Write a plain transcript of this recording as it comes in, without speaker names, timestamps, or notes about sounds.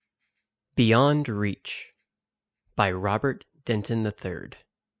Beyond Reach by Robert Denton III.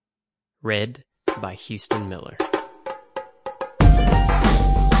 Read by Houston Miller.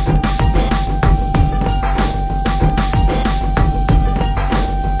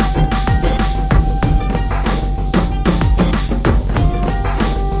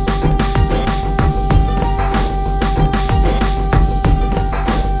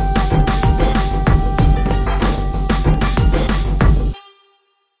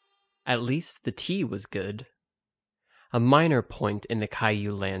 At least the tea was good. A minor point in the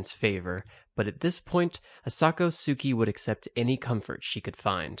Kaiyu land's favor, but at this point, Asako Suki would accept any comfort she could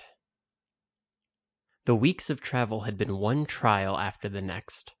find. The weeks of travel had been one trial after the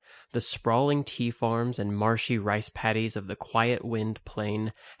next. The sprawling tea farms and marshy rice paddies of the quiet wind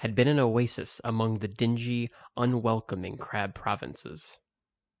plain had been an oasis among the dingy, unwelcoming crab provinces.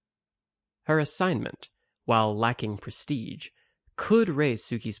 Her assignment, while lacking prestige, could raise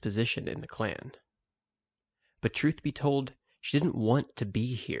Suki's position in the clan. But truth be told, she didn't want to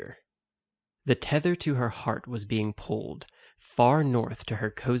be here. The tether to her heart was being pulled far north to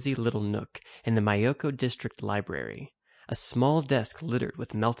her cozy little nook in the Mayoko District Library, a small desk littered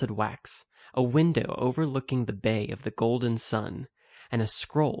with melted wax, a window overlooking the Bay of the Golden Sun, and a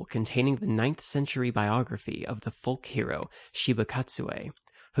scroll containing the 9th century biography of the folk hero Shibakatsue,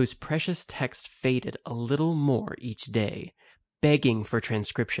 whose precious text faded a little more each day, begging for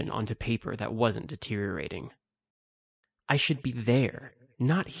transcription onto paper that wasn't deteriorating. I should be there,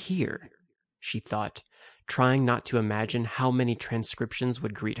 not here, she thought, trying not to imagine how many transcriptions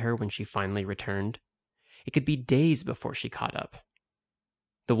would greet her when she finally returned. It could be days before she caught up.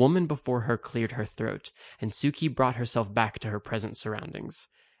 The woman before her cleared her throat, and Suki brought herself back to her present surroundings.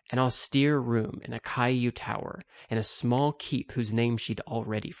 An austere room in a Kaiyu tower, in a small keep whose name she'd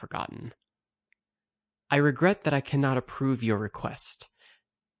already forgotten. I regret that I cannot approve your request,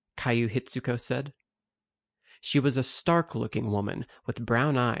 Kaiyu Hitsuko said. She was a stark-looking woman with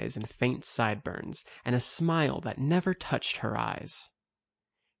brown eyes and faint sideburns, and a smile that never touched her eyes.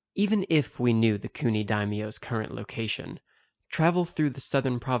 Even if we knew the Kuni daimyo's current location, travel through the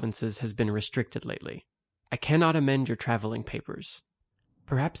southern provinces has been restricted lately. I cannot amend your traveling papers.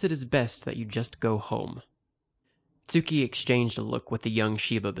 Perhaps it is best that you just go home. Tsuki exchanged a look with the young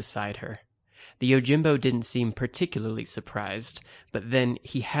Shiba beside her. The Yojimbo didn't seem particularly surprised, but then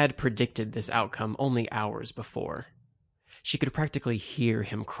he had predicted this outcome only hours before. She could practically hear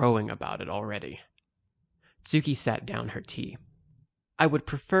him crowing about it already. Tsuki sat down her tea. I would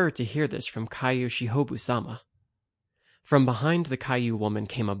prefer to hear this from Kaiyu Shihobu-sama. From behind the Kaiyu woman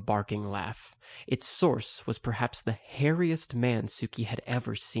came a barking laugh. Its source was perhaps the hairiest man Suki had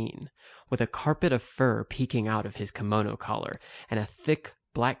ever seen, with a carpet of fur peeking out of his kimono collar and a thick,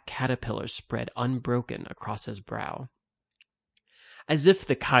 black caterpillar spread unbroken across his brow. As if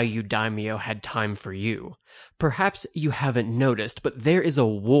the Kaiyu daimyo had time for you. Perhaps you haven't noticed, but there is a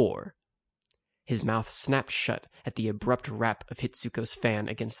war. His mouth snapped shut at the abrupt rap of Hitsuko's fan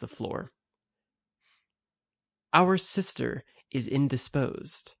against the floor. Our sister is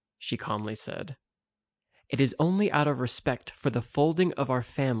indisposed, she calmly said. It is only out of respect for the folding of our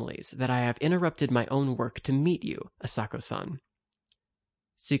families that I have interrupted my own work to meet you, Asako-san.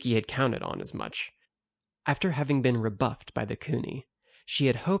 Suki had counted on as much. After having been rebuffed by the Kuni, she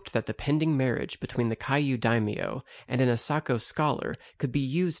had hoped that the pending marriage between the Kaiyu daimyo and an Asako scholar could be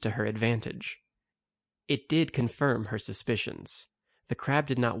used to her advantage. It did confirm her suspicions. The crab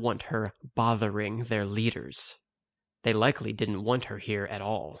did not want her bothering their leaders. They likely didn't want her here at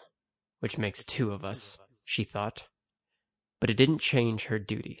all, which makes two of us, she thought. But it didn't change her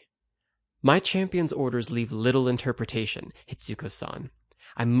duty. My champion's orders leave little interpretation, Hitsuko-san.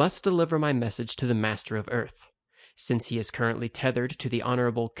 I must deliver my message to the Master of Earth. Since he is currently tethered to the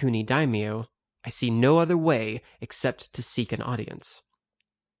Honorable Kuni daimyo, I see no other way except to seek an audience.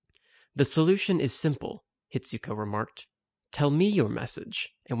 The solution is simple, Hitsuko remarked. Tell me your message,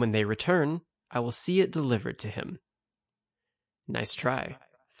 and when they return, I will see it delivered to him. Nice try,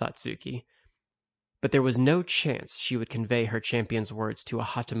 thought Suki. But there was no chance she would convey her champion's words to a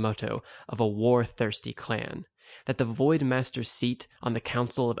Hatamoto of a war-thirsty clan. That the Void Master's seat on the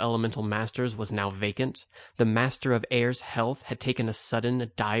Council of Elemental Masters was now vacant, the Master of Air's health had taken a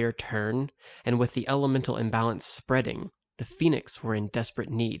sudden, dire turn, and with the elemental imbalance spreading, the Phoenix were in desperate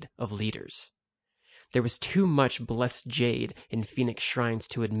need of leaders. There was too much blessed jade in Phoenix shrines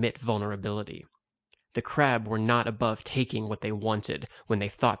to admit vulnerability. The crab were not above taking what they wanted when they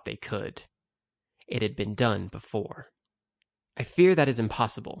thought they could. It had been done before. I fear that is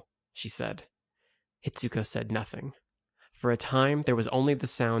impossible, she said. Hitsuko said nothing. For a time there was only the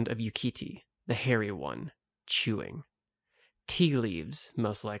sound of Yukiti, the hairy one, chewing. Tea leaves,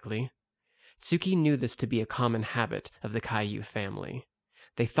 most likely. Tsuki knew this to be a common habit of the Kaiyu family.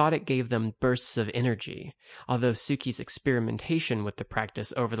 They thought it gave them bursts of energy, although Suki's experimentation with the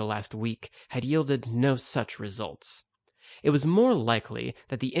practice over the last week had yielded no such results. It was more likely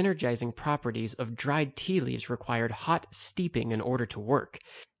that the energizing properties of dried tea leaves required hot steeping in order to work,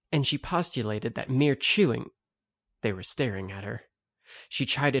 and she postulated that mere chewing... They were staring at her. She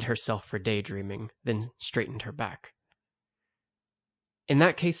chided herself for daydreaming, then straightened her back. "In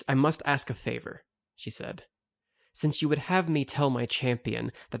that case, I must ask a favor," she said. "Since you would have me tell my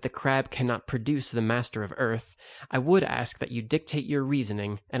champion that the crab cannot produce the Master of Earth, I would ask that you dictate your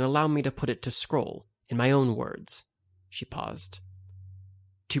reasoning and allow me to put it to scroll, in my own words." She paused.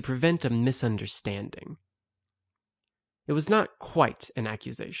 "To prevent a misunderstanding." It was not quite an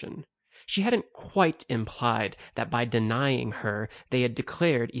accusation. She hadn't quite implied that by denying her, they had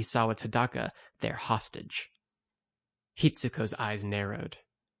declared Isawa Tadaka their hostage. Hitsuko's eyes narrowed.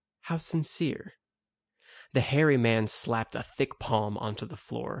 How sincere. The hairy man slapped a thick palm onto the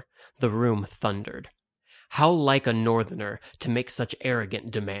floor. The room thundered. How like a northerner to make such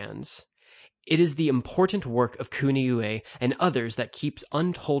arrogant demands. It is the important work of Kuniue and others that keeps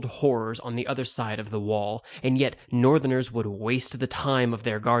untold horrors on the other side of the wall, and yet northerners would waste the time of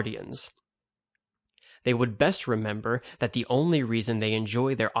their guardians. They would best remember that the only reason they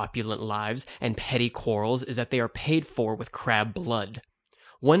enjoy their opulent lives and petty quarrels is that they are paid for with crab blood.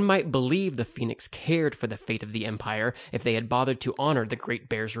 One might believe the Phoenix cared for the fate of the Empire if they had bothered to honor the Great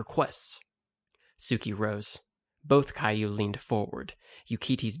Bear's requests. Suki rose. Both Kaiyu leaned forward,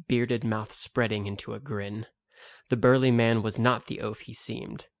 Yukiti's bearded mouth spreading into a grin. The burly man was not the oaf he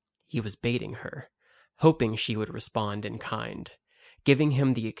seemed. He was baiting her, hoping she would respond in kind, giving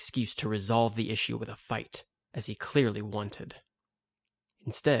him the excuse to resolve the issue with a fight, as he clearly wanted.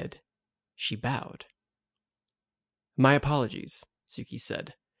 Instead, she bowed. "My apologies," Suki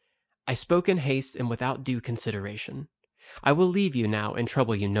said. "I spoke in haste and without due consideration. I will leave you now and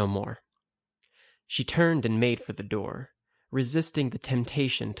trouble you no more." She turned and made for the door, resisting the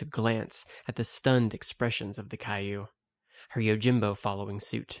temptation to glance at the stunned expressions of the Kaiyu, her Yojimbo following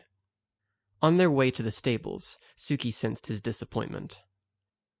suit. On their way to the stables, Suki sensed his disappointment.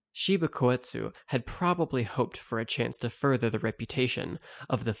 Shiba Koetsu had probably hoped for a chance to further the reputation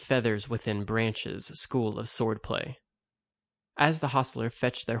of the Feathers Within Branches school of swordplay. As the hostler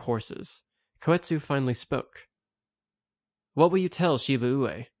fetched their horses, Koetsu finally spoke. "What will you tell Shiba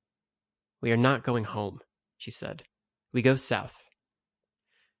Ue?" "We are not going home," she said. "We go south."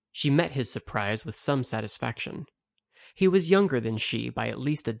 She met his surprise with some satisfaction. He was younger than she by at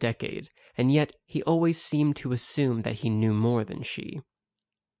least a decade, and yet he always seemed to assume that he knew more than she.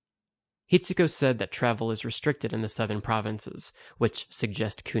 Hitsuko said that travel is restricted in the southern provinces, which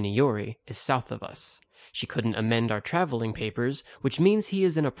suggest Kuniyori is south of us. She couldn't amend our traveling papers, which means he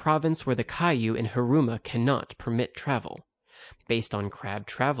is in a province where the Kaiyu in Hiruma cannot permit travel. Based on crab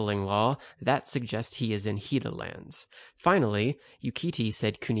traveling law, that suggests he is in Hida lands. Finally, Yukiti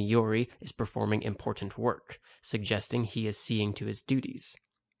said Kuniyori is performing important work, suggesting he is seeing to his duties.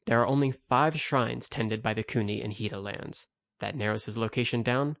 There are only 5 shrines tended by the Kuni in Hida lands. That narrows his location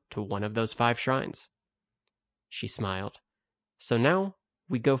down to one of those 5 shrines. She smiled. So now,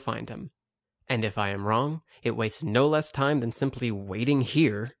 we go find him. And if I am wrong, it wastes no less time than simply waiting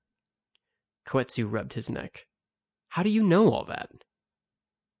here. Koetsu rubbed his neck. How do you know all that?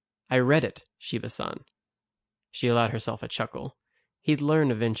 I read it, Shiba-san. She allowed herself a chuckle. He'd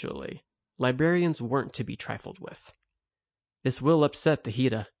learn eventually. Librarians weren't to be trifled with. This will upset the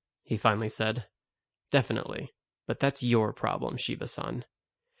Hida, he finally said. Definitely, but that's your problem, Shiba-san.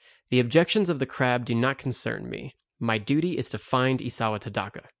 The objections of the crab do not concern me. My duty is to find Isawa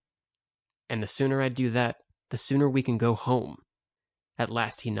Tadaka. And the sooner I do that, the sooner we can go home. At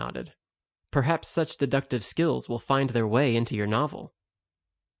last he nodded. Perhaps such deductive skills will find their way into your novel.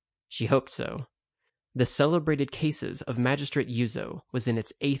 She hoped so. The celebrated cases of Magistrate Yuzo was in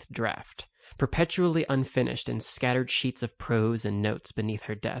its 8th draft, perpetually unfinished in scattered sheets of prose and notes beneath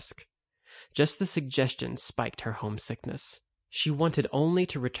her desk. Just the suggestion spiked her homesickness. She wanted only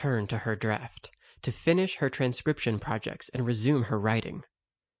to return to her draft, to finish her transcription projects and resume her writing.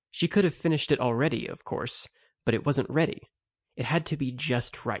 She could have finished it already, of course, but it wasn't ready. It had to be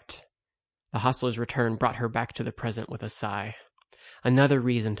just right. The hostler's return brought her back to the present with a sigh. Another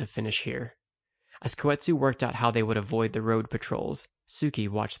reason to finish here. As Koetsu worked out how they would avoid the road patrols, Suki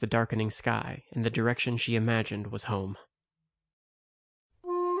watched the darkening sky in the direction she imagined was home.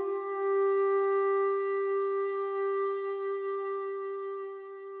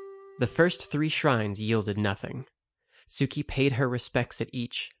 The first 3 shrines yielded nothing. Suki paid her respects at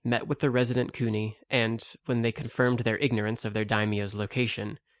each, met with the resident Kuni, and, when they confirmed their ignorance of their daimyo's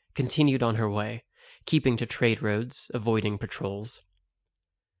location, continued on her way, keeping to trade roads, avoiding patrols.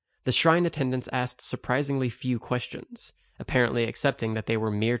 The shrine attendants asked surprisingly few questions, apparently accepting that they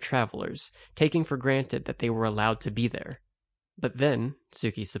were mere travelers, taking for granted that they were allowed to be there. But then,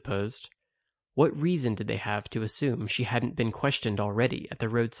 Suki supposed, what reason did they have to assume she hadn't been questioned already at the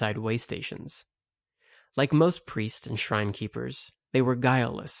roadside way stations? Like most priests and shrine keepers, they were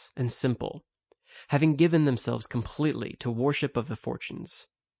guileless and simple, having given themselves completely to worship of the fortunes.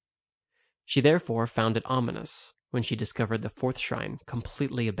 She therefore found it ominous when she discovered the fourth shrine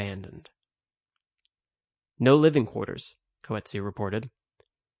completely abandoned. No living quarters, Koetsu reported.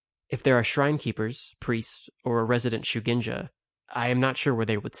 If there are shrine keepers, priests, or a resident Shugenja, I am not sure where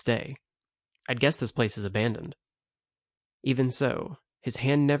they would stay. I'd guess this place is abandoned. Even so, his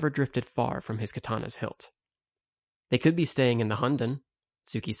hand never drifted far from his katana's hilt. They could be staying in the Hunden,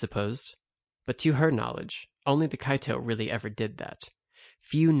 Tsuki supposed, but to her knowledge, only the Kaito really ever did that.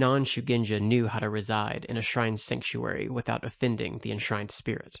 Few non-Shugenja knew how to reside in a shrine sanctuary without offending the enshrined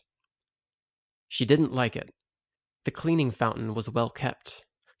spirit. She didn't like it. The cleaning fountain was well kept,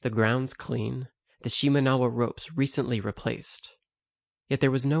 the grounds clean, the Shimenawa ropes recently replaced. Yet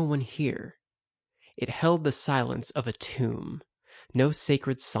there was no one here. It held the silence of a tomb, no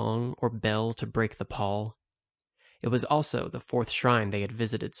sacred song or bell to break the pall. It was also the fourth shrine they had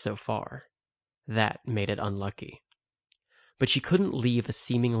visited so far. That made it unlucky. But she couldn't leave a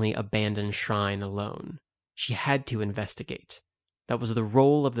seemingly abandoned shrine alone. She had to investigate. That was the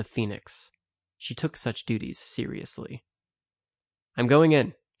role of the Phoenix. She took such duties seriously. I'm going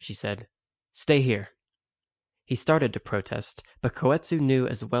in, she said. Stay here. He started to protest, but Koetsu knew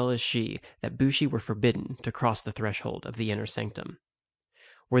as well as she that Bushi were forbidden to cross the threshold of the inner sanctum.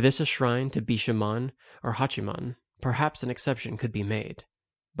 Were this a shrine to Bishamon or Hachiman, perhaps an exception could be made.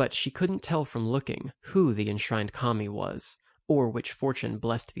 But she couldn't tell from looking who the enshrined kami was, or which fortune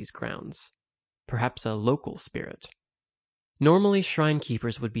blessed these grounds. Perhaps a local spirit. Normally, shrine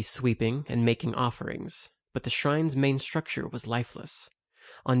keepers would be sweeping and making offerings, but the shrine's main structure was lifeless.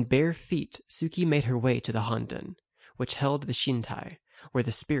 On bare feet, Suki made her way to the Honden, which held the Shintai, where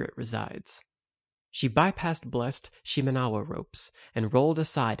the spirit resides. She bypassed blessed Shimenawa ropes and rolled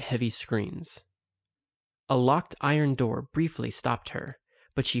aside heavy screens. A locked iron door briefly stopped her,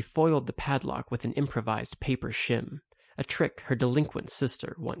 but she foiled the padlock with an improvised paper shim, a trick her delinquent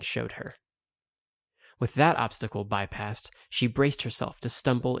sister once showed her. With that obstacle bypassed, she braced herself to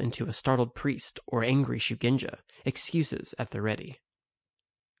stumble into a startled priest or angry Shugenja, excuses at the ready.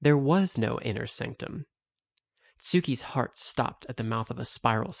 There was no inner sanctum. Tsuki's heart stopped at the mouth of a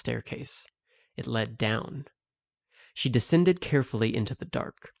spiral staircase. It led down. She descended carefully into the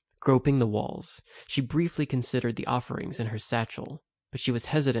dark, groping the walls. She briefly considered the offerings in her satchel, but she was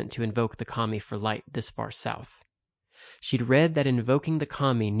hesitant to invoke the kami for light this far south. She'd read that invoking the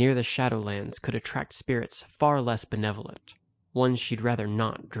kami near the Shadowlands could attract spirits far less benevolent, ones she'd rather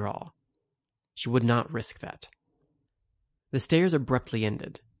not draw. She would not risk that. The stairs abruptly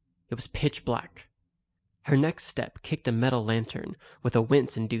ended. It was pitch black. Her next step kicked a metal lantern with a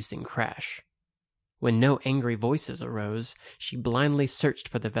wince-inducing crash. When no angry voices arose, she blindly searched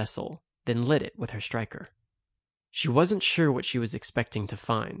for the vessel, then lit it with her striker. She wasn't sure what she was expecting to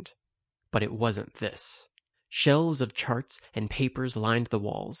find, but it wasn't this. Shelves of charts and papers lined the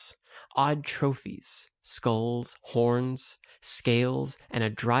walls. Odd trophies, skulls, horns, scales, and a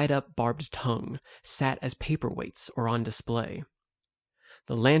dried-up barbed tongue sat as paperweights or on display.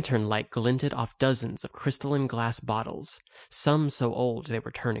 The lantern light glinted off dozens of crystalline glass bottles, some so old they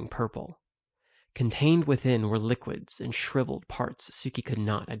were turning purple. Contained within were liquids and shriveled parts Suki could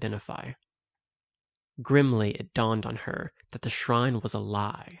not identify. Grimly it dawned on her that the shrine was a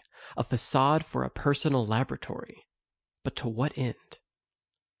lie, a facade for a personal laboratory. But to what end?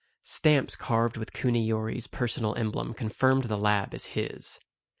 Stamps carved with Kuniyori's personal emblem confirmed the lab as his.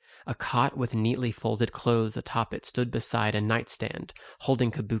 A cot with neatly folded clothes atop it stood beside a nightstand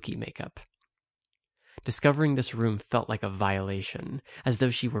holding kabuki makeup. Discovering this room felt like a violation, as though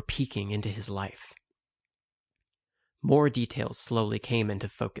she were peeking into his life. More details slowly came into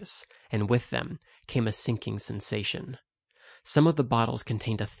focus, and with them came a sinking sensation. Some of the bottles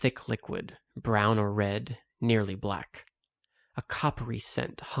contained a thick liquid, brown or red, nearly black. A coppery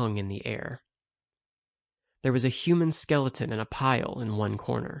scent hung in the air. There was a human skeleton in a pile in one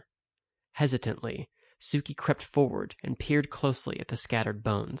corner. Hesitantly, Suki crept forward and peered closely at the scattered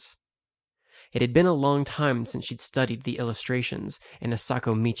bones. It had been a long time since she'd studied the illustrations in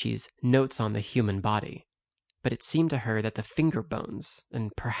Asako Michi's Notes on the Human Body, but it seemed to her that the finger bones,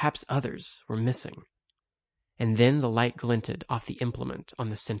 and perhaps others, were missing. And then the light glinted off the implement on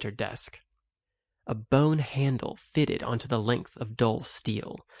the center desk. A bone handle fitted onto the length of dull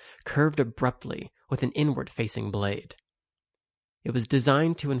steel, curved abruptly with an inward-facing blade. It was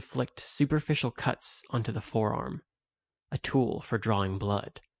designed to inflict superficial cuts onto the forearm, a tool for drawing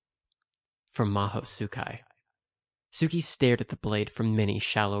blood. From Maho Tsukai. Suki stared at the blade for many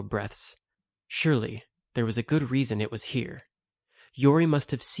shallow breaths. Surely, there was a good reason it was here. Yori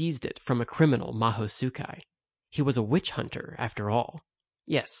must have seized it from a criminal Maho Tsukai. He was a witch hunter, after all.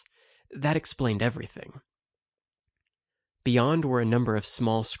 Yes, that explained everything. Beyond were a number of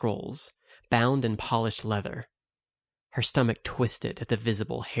small scrolls, bound in polished leather. Her stomach twisted at the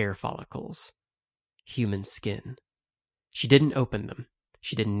visible hair follicles. Human skin. She didn't open them.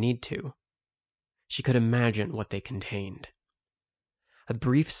 She didn't need to. She could imagine what they contained. A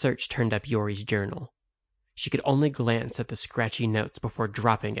brief search turned up Yori's journal. She could only glance at the scratchy notes before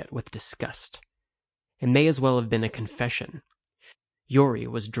dropping it with disgust. It may as well have been a confession. Yori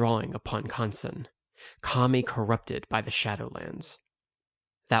was drawing upon Kansen, Kami corrupted by the Shadowlands.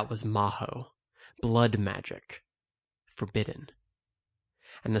 That was Maho, blood magic, forbidden.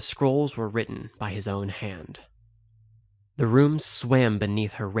 And the scrolls were written by his own hand. The room swam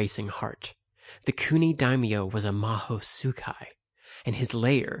beneath her racing heart. The Kuni daimyo was a Maho Tsukai, and his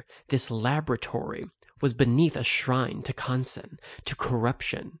lair, this laboratory, was beneath a shrine to Kansen, to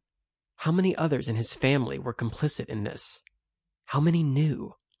corruption. How many others in his family were complicit in this? How many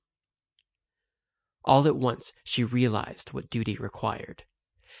knew? All at once she realized what duty required.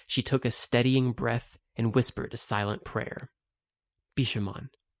 She took a steadying breath and whispered a silent prayer. Bishamon,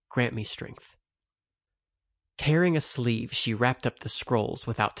 grant me strength. Tearing a sleeve, she wrapped up the scrolls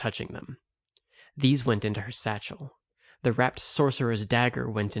without touching them. These went into her satchel. The wrapped sorcerer's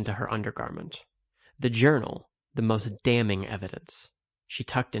dagger went into her undergarment. The journal, the most damning evidence, she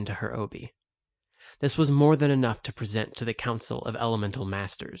tucked into her obi. This was more than enough to present to the Council of Elemental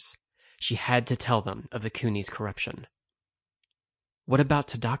Masters. She had to tell them of the Kuni's corruption. What about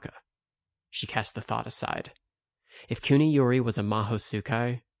Tadaka? She cast the thought aside. If Kuni Yori was a Maho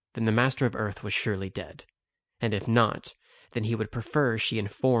Tsukai, then the Master of Earth was surely dead. And if not, then he would prefer she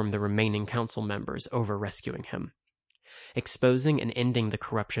inform the remaining council members over rescuing him. Exposing and ending the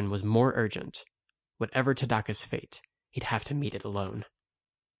corruption was more urgent. Whatever Tadaka's fate, he'd have to meet it alone.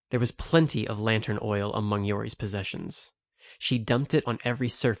 There was plenty of lantern oil among Yori's possessions. She dumped it on every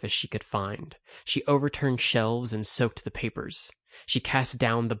surface she could find. She overturned shelves and soaked the papers. She cast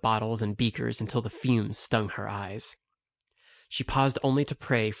down the bottles and beakers until the fumes stung her eyes. She paused only to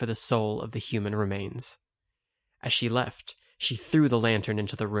pray for the soul of the human remains. As she left, she threw the lantern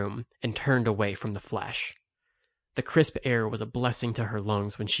into the room and turned away from the flash. The crisp air was a blessing to her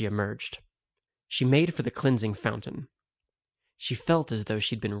lungs when she emerged. She made for the cleansing fountain. She felt as though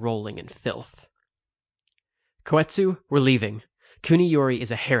she'd been rolling in filth. Koetsu, we're leaving. Kuni Yori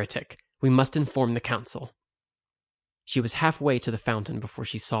is a heretic. We must inform the council. She was halfway to the fountain before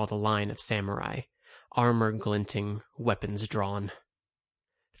she saw the line of samurai, armor glinting, weapons drawn.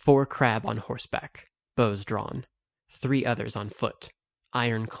 4 crab on horseback, bows drawn, 3 others on foot,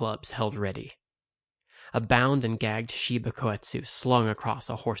 iron clubs held ready. A bound and gagged Shiba Koetsu slung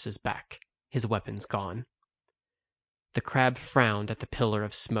across a horse's back, his weapons gone. The crab frowned at the pillar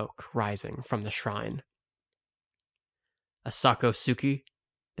of smoke rising from the shrine. Asako Suki,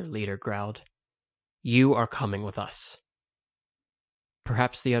 their leader growled, you are coming with us.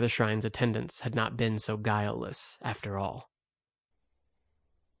 Perhaps the other shrine's attendants had not been so guileless after all.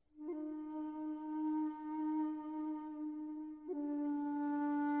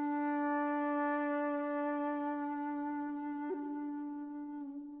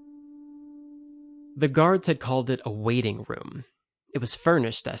 The guards had called it a waiting room. It was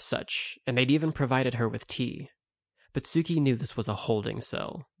furnished as such, and they'd even provided her with tea. But Suki knew this was a holding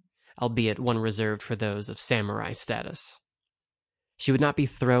cell, albeit one reserved for those of samurai status. She would not be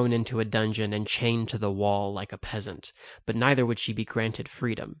thrown into a dungeon and chained to the wall like a peasant, but neither would she be granted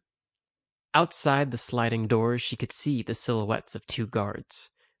freedom. Outside the sliding doors, she could see the silhouettes of 2 guards.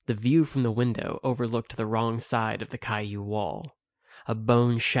 The view from the window overlooked the wrong side of the Kaiyu wall, a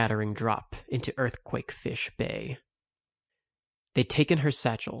bone-shattering drop into Earthquake Fish Bay. They'd taken her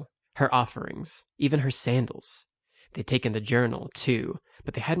satchel, her offerings, even her sandals. They'd taken the journal, too,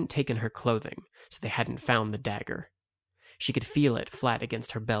 but they hadn't taken her clothing, so they hadn't found the dagger. She could feel it flat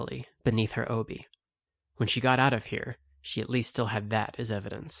against her belly, beneath her obi. When she got out of here, she at least still had that as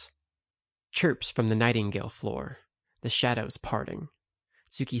evidence. Chirps from the nightingale floor, the shadows parting.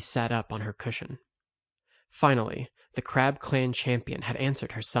 Tsuki sat up on her cushion. Finally, the Crab Clan champion had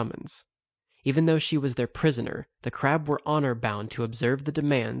answered her summons. Even though she was their prisoner, the Crab were honor-bound to observe the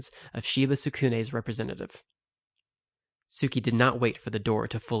demands of Shiba Tsukune's representative. Suki did not wait for the door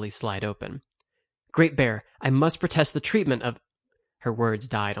to fully slide open. Great Bear, I must protest the treatment of... Her words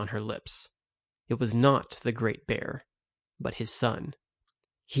died on her lips. It was not the Great Bear, but his son.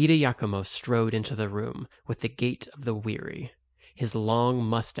 Hide Yakumo strode into the room with the gait of the weary, his long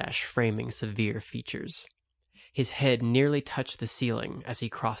mustache framing severe features. His head nearly touched the ceiling as he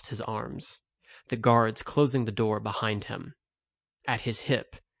crossed his arms, the guards closing the door behind him. At his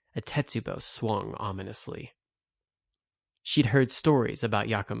hip, a Tetsubo swung ominously. She'd heard stories about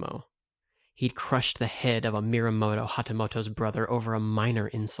Yakumo. He'd crushed the head of a Minamoto Hatamoto's brother over a minor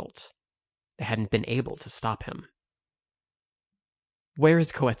insult. They hadn't been able to stop him. "Where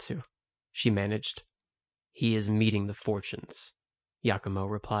is Koetsu?" she managed. "He is meeting the fortunes," Yakumo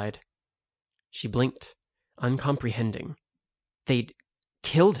replied. She blinked, uncomprehending. They'd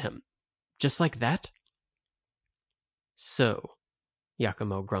killed him, just like that? "So,"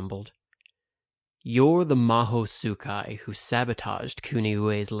 Yakumo grumbled, "you're the Maho Tsukai who sabotaged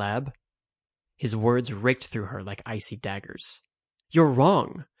Kuniue's lab?" His words raked through her like icy daggers. "You're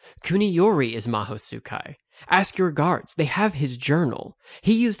wrong. Kuniyori is Maho Tsukai. Ask your guards. They have his journal.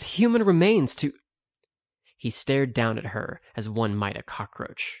 He used human remains to..." He stared down at her as one might a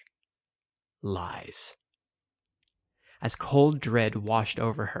cockroach. Lies. As cold dread washed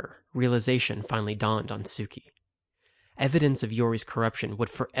over her, realization finally dawned on Suki. Evidence of Yori's corruption would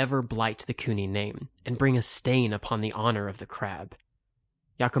forever blight the Kuni name and bring a stain upon the honor of the crab.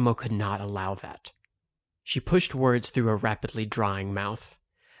 Yakumo could not allow that. She pushed words through a rapidly drying mouth.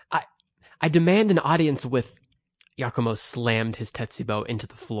 I demand an audience with... Yakumo slammed his Tetsubo into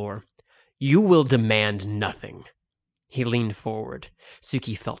the floor. "You will demand nothing." He leaned forward.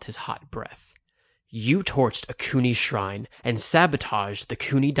 Suki felt his hot breath. "You torched a Kuni shrine and sabotaged the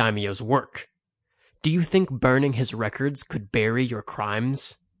Kuni daimyo's work. Do you think burning his records could bury your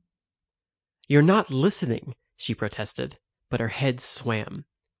crimes?" "You're not listening," she protested, but her head swam.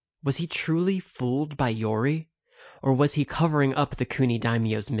 Was he truly fooled by Yori? Or was he covering up the Kuni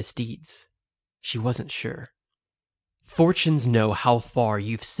daimyo's misdeeds? She wasn't sure. "Fortunes know how far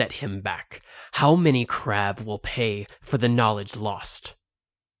you've set him back. How many crab will pay for the knowledge lost?"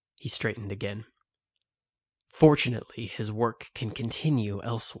 He straightened again. "Fortunately, his work can continue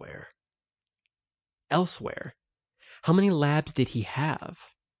elsewhere." Elsewhere? How many labs did he have?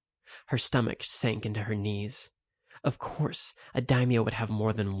 Her stomach sank into her knees. Of course, a daimyo would have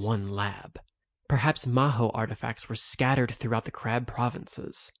more than one lab. Perhaps Maho artifacts were scattered throughout the crab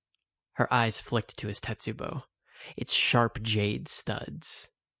provinces. Her eyes flicked to his Tetsubo, its sharp jade studs.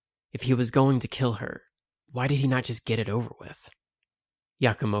 If he was going to kill her, why did he not just get it over with?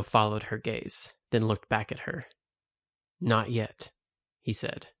 Yakumo followed her gaze, then looked back at her. "Not yet," he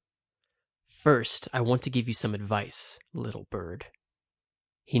said. "First, I want to give you some advice, little bird."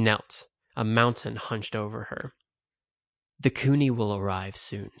 He knelt, a mountain hunched over her. "The Kuni will arrive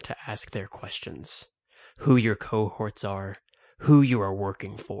soon to ask their questions. Who your cohorts are, who you are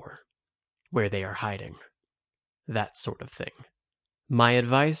working for, where they are hiding. That sort of thing. My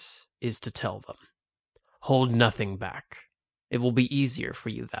advice is to tell them. Hold nothing back. It will be easier for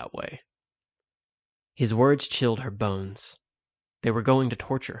you that way." His words chilled her bones. They were going to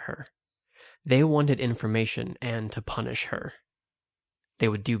torture her. They wanted information and to punish her. They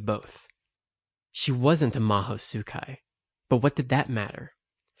would do both. She wasn't a Maho Tsukai, but what did that matter?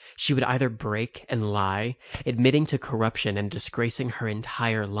 She would either break and lie, admitting to corruption and disgracing her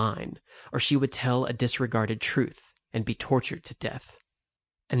entire line, or she would tell a disregarded truth and be tortured to death.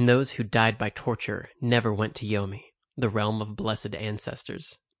 And those who died by torture never went to Yomi, the realm of blessed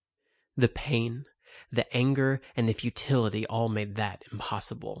ancestors. The pain, the anger, and the futility all made that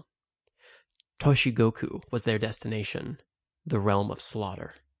impossible. Toshigoku was their destination, the realm of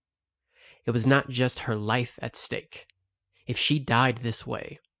slaughter. It was not just her life at stake. If she died this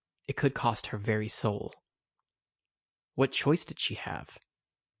way, it could cost her very soul. What choice did she have?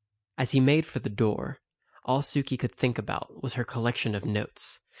 As he made for the door, all Suki could think about was her collection of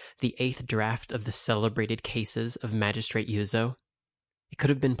notes, the 8th draft of the celebrated cases of Magistrate Yuzo. It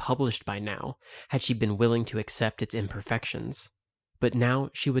could have been published by now, had she been willing to accept its imperfections. But now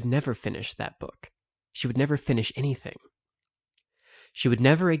she would never finish that book. She would never finish anything. She would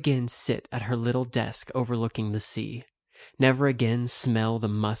never again sit at her little desk overlooking the sea, never again smell the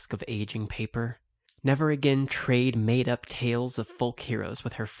musk of aging paper, never again trade made-up tales of folk heroes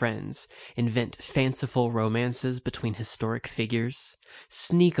with her friends, invent fanciful romances between historic figures,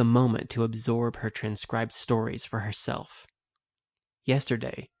 sneak a moment to absorb her transcribed stories for herself.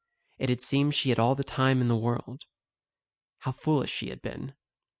 Yesterday, it had seemed she had all the time in the world. How foolish she had been.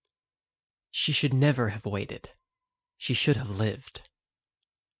 She should never have waited. She should have lived.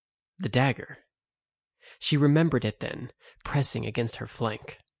 The dagger. She remembered it then, pressing against her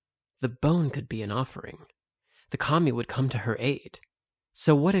flank. The bone could be an offering. The kami would come to her aid.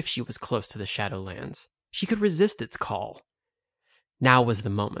 So what if she was close to the Shadowlands? She could resist its call. Now was the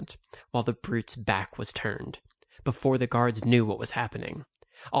moment, while the brute's back was turned, before the guards knew what was happening.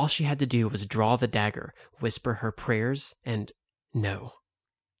 All she had to do was draw the dagger, whisper her prayers, and no.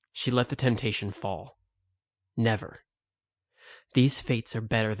 She let the temptation fall. Never. These fates are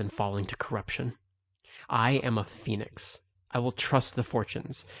better than falling to corruption. I am a phoenix. I will trust the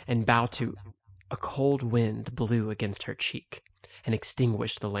fortunes and bow to... A cold wind blew against her cheek and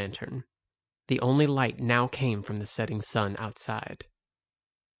extinguished the lantern. The only light now came from the setting sun outside.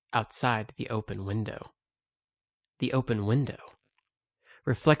 Outside the open window. The open window.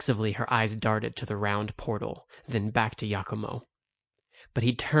 Reflexively, her eyes darted to the round portal, then back to Yakumo. But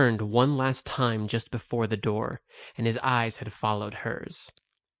he turned one last time just before the door, and his eyes had followed hers.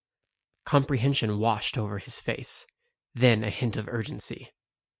 Comprehension washed over his face, then a hint of urgency.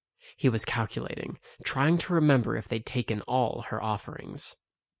 He was calculating, trying to remember if they'd taken all her offerings.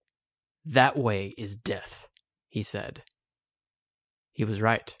 "That way is death," he said. He was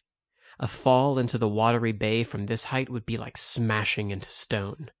right. A fall into the watery bay from this height would be like smashing into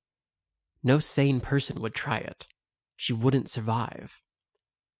stone. No sane person would try it. She wouldn't survive.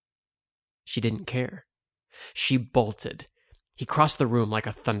 She didn't care. She bolted. He crossed the room like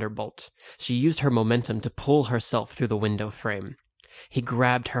a thunderbolt. She used her momentum to pull herself through the window frame. He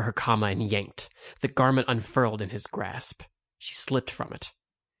grabbed her hakama and yanked. The garment unfurled in his grasp. She slipped from it,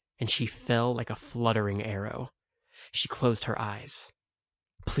 and she fell like a fluttering arrow. She closed her eyes.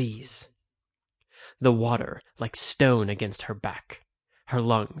 Please. The water, like stone against her back. Her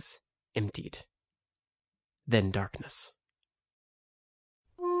lungs emptied. Then darkness.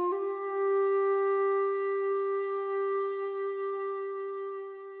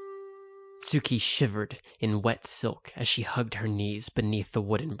 Tsuki shivered in wet silk as she hugged her knees beneath the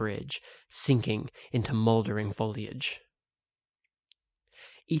wooden bridge, sinking into moldering foliage.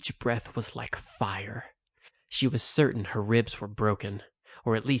 Each breath was like fire. She was certain her ribs were broken,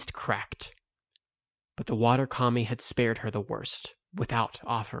 or at least cracked. But the water kami had spared her the worst, without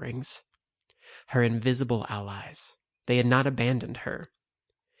offerings. Her invisible allies. They had not abandoned her.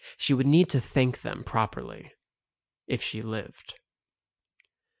 She would need to thank them properly, if she lived.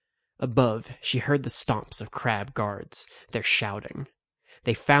 Above, she heard the stomps of crab guards, their shouting.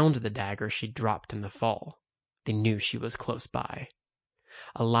 They found the dagger she'd dropped in the fall. They knew she was close by.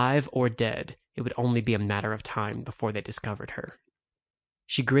 Alive or dead, it would only be a matter of time before they discovered her.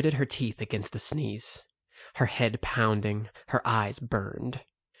 She gritted her teeth against a sneeze, her head pounding, her eyes burned.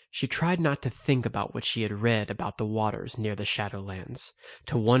 She tried not to think about what she had read about the waters near the Shadowlands,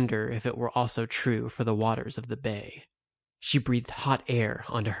 to wonder if it were also true for the waters of the bay. She breathed hot air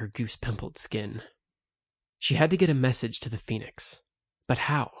onto her goose-pimpled skin. She had to get a message to the Phoenix. But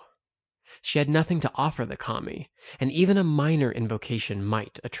how? She had nothing to offer the kami, and even a minor invocation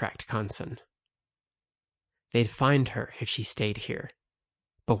might attract Kansen. They'd find her if she stayed here.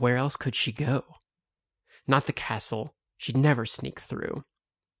 But where else could she go? Not the castle. She'd never sneak through.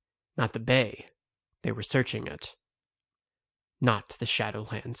 Not the bay. They were searching it. Not the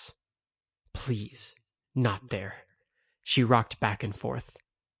Shadowlands. Please, not there. She rocked back and forth.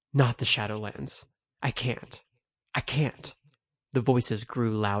 Not the Shadowlands. I can't. I can't. The voices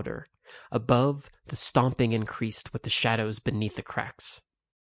grew louder. Above, the stomping increased with the shadows beneath the cracks.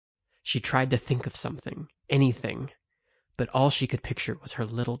 She tried to think of something, anything, but all she could picture was her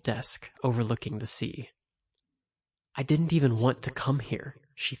little desk overlooking the sea. I didn't even want to come here,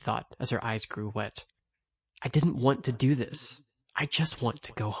 she thought as her eyes grew wet. I didn't want to do this. I just want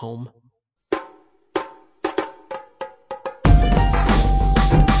to go home.